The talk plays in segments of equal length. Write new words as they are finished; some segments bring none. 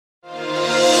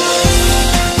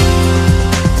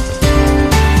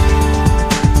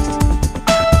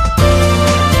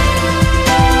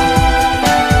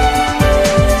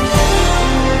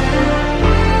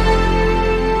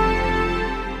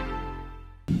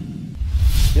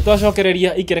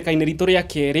Nitwacokereria ikereka-inĩ ritũ rĩa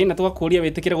kerĩ na tũgakũria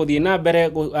wĩtĩkĩre gũthiĩ na mbere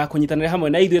kũnyitanĩra hamwe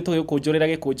na ithuĩ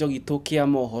tũgĩkũnjũrĩra gĩkũnjo gitũ kĩa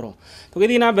mohoro.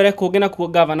 Tũgĩthiĩ na mbere kũngĩ nakuo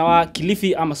gavana wa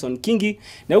Kilifi Amason Kingi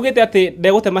na ugĩte atĩ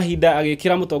ndegũte mahinda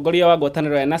agĩkĩra mũtongoria wa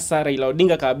ngwatanĩro ya NASA Raila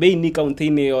Odinga campaign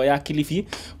kaunti-inĩ ĩyo ya Kilifi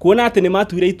kuona atĩ nĩ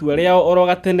matuire itua rĩao oro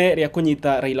gatene rĩa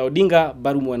kũnyita Raila Odinga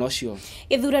mbaru mwena ũcio.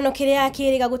 Ithurano kĩrĩa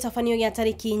kĩrĩga gũtabanio gĩa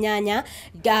tarĩki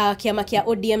 8 kĩama kĩa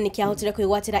ODM nĩ kĩahotire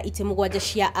kwĩgwatĩra itĩ 7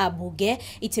 cia ambunge,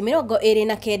 itĩ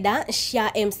 29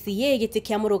 cia MCA, gĩtĩ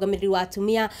kĩa mũrũgamĩrĩri wa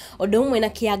atumia ũndũ ũmwe na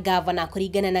kĩa gavana.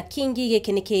 Kũringana na Kingi,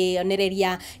 gĩkĩ nĩ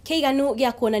kĩonereria kĩiganu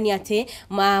gĩa kuonania atĩ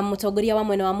mũtongoria wa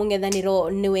mwena wa mũng'ethanĩro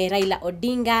nĩwe Raila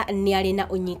Odinga nĩ arĩ na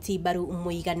unyiti mbaru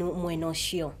mũiganu mwena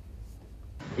ũcio.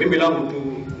 Mimi langu tu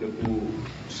ni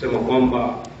kusema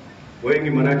kwamba wengi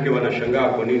manake wanashangaa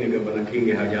kwa nini gavana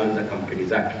Kingi hajaanza kampeni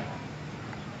zake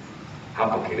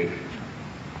hapa Kilifi.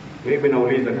 Mimi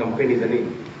nauliza kampeni za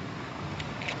nini?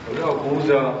 Unataka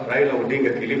kuuza Raila Odinga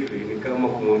Kilifi ni kama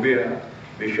kumwambia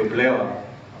Bishop Lewa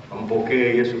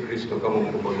ampokee Yesu Kristo kama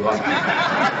mkombozi wake.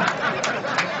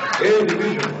 Ni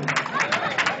Bishop.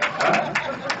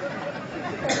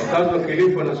 Wakazi wa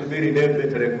Kilifi wanasubiri debe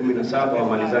tarehe 17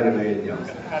 wamalizane na yeye jambo.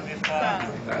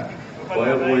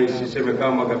 Kwa hivyo siseme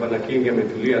kama gavana Kingi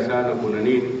ametulia sana kuna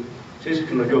nini. Sisi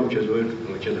tunajua mchezo wetu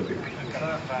tunacheza vipi.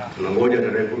 Tunangoja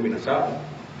tarehe 17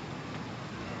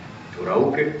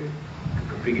 turauke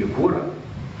tupige kura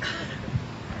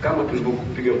kama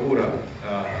tulivyopiga kura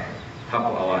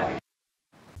hapo awali.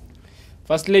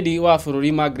 First Lady wa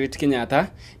bũrũri Margaret Kenyatta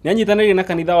nĩ anyitanĩire na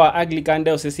kanitha wa Anglican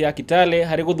Diocese ya Kitale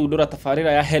harĩ gũthundũra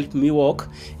tabarĩra ya Help Me Walk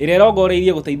ĩrĩa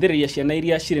ĩrongoreirie gũteithĩrĩria ciana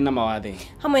iria cirĩ na mawathe.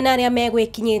 Hamwe na arĩa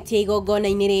megwĩkinyĩtie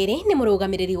igongona-inĩ rĩrĩ nĩ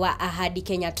mũrũgamĩrĩri wa Ahadi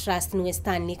Kenya Trust nĩwe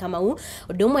Stanley Kamau,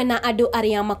 ũndũ ũmwe na andũ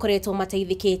arĩa makoretwo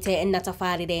mateithĩkĩte na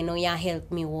tabarĩra ĩno ya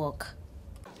Help Me Walk.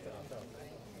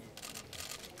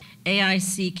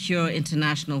 AIC Cure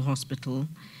International Hospital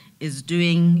is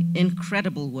doing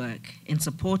incredible work in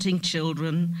supporting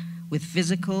children with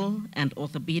physical and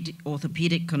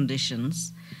orthopedic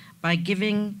conditions by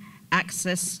giving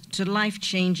access to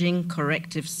life-changing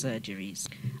corrective surgeries.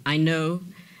 I know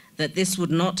that this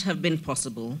would not have been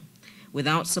possible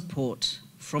without support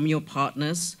from your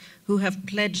partners who have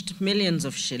pledged millions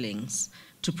of shillings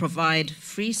to provide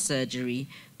free surgery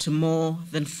to more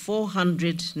than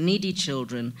 400 needy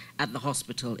children at the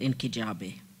hospital in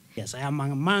Kijabe. Yes, I am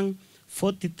among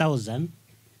 40,000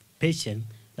 patients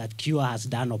that Cure has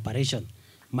done operation.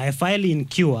 My file in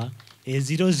Cure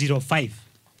is 005.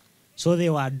 So they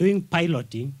were doing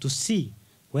piloting to see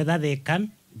whether they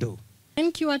can do.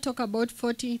 When Cure talk about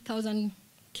 40,000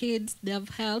 kids they have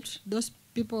helped, those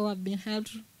people who have been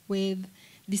helped with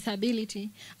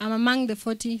disability, I'm among the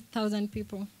 40,000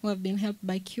 people who have been helped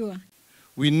by Cure.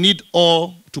 We need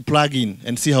all to plug in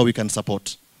and see how we can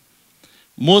support.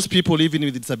 Most people living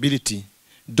with disability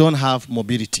don't have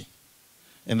mobility.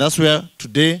 And that's where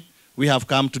today we have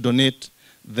come to donate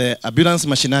the ambulance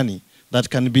machinery that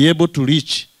can be able to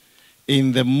reach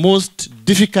in the most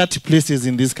difficult places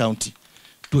in this county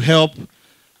to help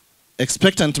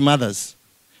expectant mothers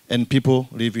and people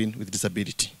living with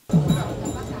disability.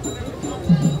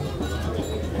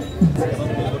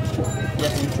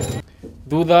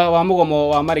 Thutha wa mũgomo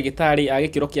wa marigitari a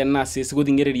gĩkĩro kĩa nurses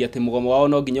gũthingĩrĩria atĩ mũgomo wao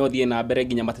no nginya ũthiĩ na mbere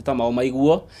nginya mateta mao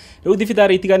maiguo, rĩu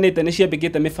thibitarĩ itiganĩte nĩ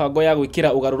ciambĩkĩte mĩbango ya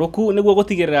gwĩkĩra ũgarũrũku nĩguo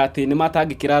gũtigĩrĩra atĩ nĩ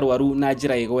matangĩkĩra arwaru na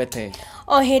njĩra ĩgwete.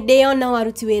 O hĩndĩ ĩyo na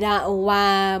waruti wĩra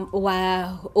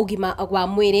wa ũgima wa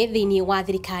mwĩrĩ thĩinĩ wa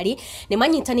thirikari nĩ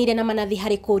manyitanĩire na manathi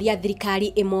harĩ kũria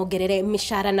thirikari ĩmongerere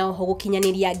mĩcara na oho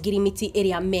gũkinyanĩria ngirimiti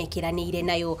ĩrĩa mekĩranĩire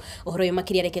nayo. Ũhoro ũyũ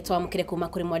makĩria reke twamũkĩre kuma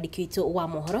kũrĩ mwandĩki witũ wa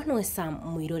mohoro nĩwe Sam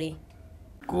Mũirũrĩ.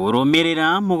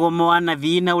 Kũrũmĩrĩra mũgomo wa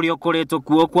nathi na ũrĩa ũkoretwo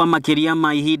kuo kwa makĩria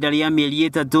ma ihinda rĩa mĩeri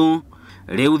 3,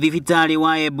 rĩu thibitarĩ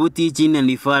wa Embu Teaching and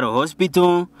Referral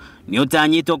Hospital nĩ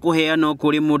ũtanyĩtwo kũheanwo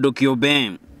kũrĩ mũndũ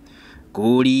kĩũmbe.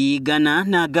 Kũringana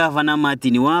na gavana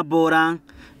Martin Wambora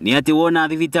nĩ atĩ wona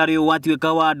thibitarĩ ũyũ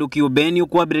watuĩka wa andũ kĩũmbe nĩ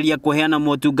ũkwambĩrĩria kũheana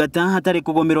motungata hatarĩ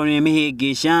kũgũmĩrwo nĩ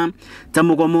mĩhĩngĩca ta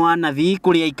mũgomo wa nathi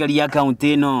kũrĩ aikari a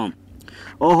kaunti ĩno.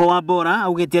 Oho Wambora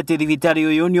augĩte atĩ thibitarĩ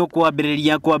ũyũ nĩ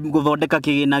ũkwambĩrĩria gũthondeka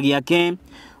kĩgĩna gĩake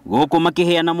gũkũ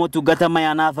makĩheana motungata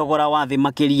maya na thogora wa thĩ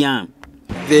makĩria.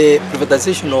 The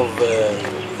privatization of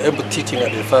Embu Teaching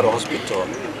and Referral Hospital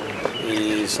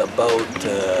is about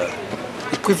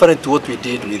equivalent to what we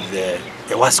did with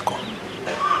Ewasco.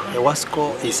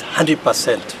 Ewasco is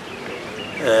 100%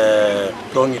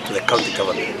 belonging to the county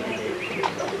government.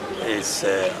 It's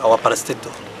our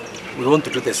parastatal. We want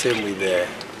to do the same with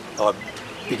our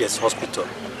biggest hospital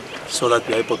so that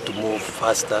we are able to move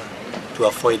faster to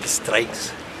avoid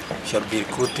strikes. We shall be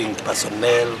recruiting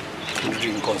personnel,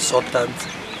 including consultants,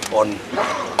 on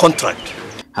contract.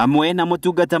 Hamwe na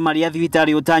motungata maria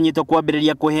thibitari utanyitwo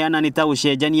kwambiriria kuheana ni ta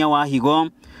ucenjania wa higo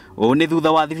one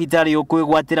thutha wa thibitari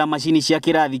ukwigwatira macini cia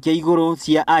kirathi kia iguru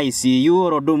cia ICU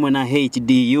rodumwe na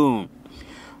HDU.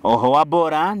 Oho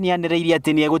Wabora ni anireirie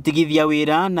ati ni egutigithia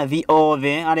wira na thi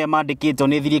othe aria mandikitwo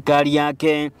ni thirikari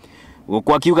yake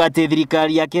gukwa kiuga ati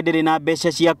thirikari yake ndiri na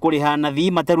mbeca cia kuriha na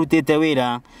thi matarutite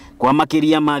wira kwa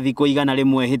makiria ma thiko igana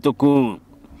rimwe hituku.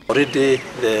 Already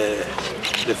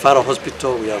the Faro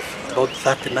Hospital, we have about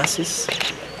 30 nurses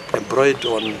employed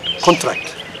on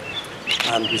contract,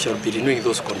 and we shall be renewing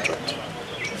those contracts.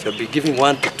 We shall be giving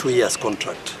 1 to 2 years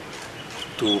contract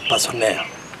to personnel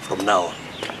from now on,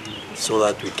 so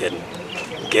that we can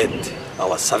get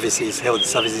our services, health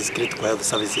services, critical health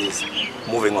services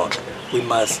moving on. We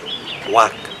must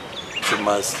work, we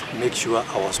must make sure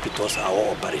our hospitals are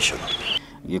all operational.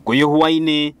 Gikuyu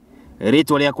Hwaini,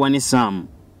 ritwa riakwa ni Sam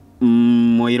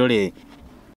Moirore.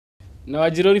 Na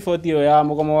wajiro riboti yo ya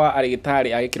mugomo wa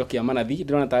arigitari agikiro kia manathi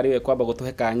ndirona tari we kwamba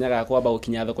gutuhe kanya ga kwamba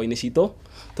gukinya thoko-ini citu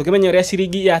tukimenya uria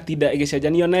ciringi ya tinda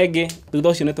igicenjanio na ingi thutha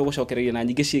ucio ni tugucokereria na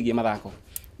nyingi ciigie mathako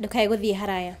ndukae guthie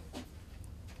haraya.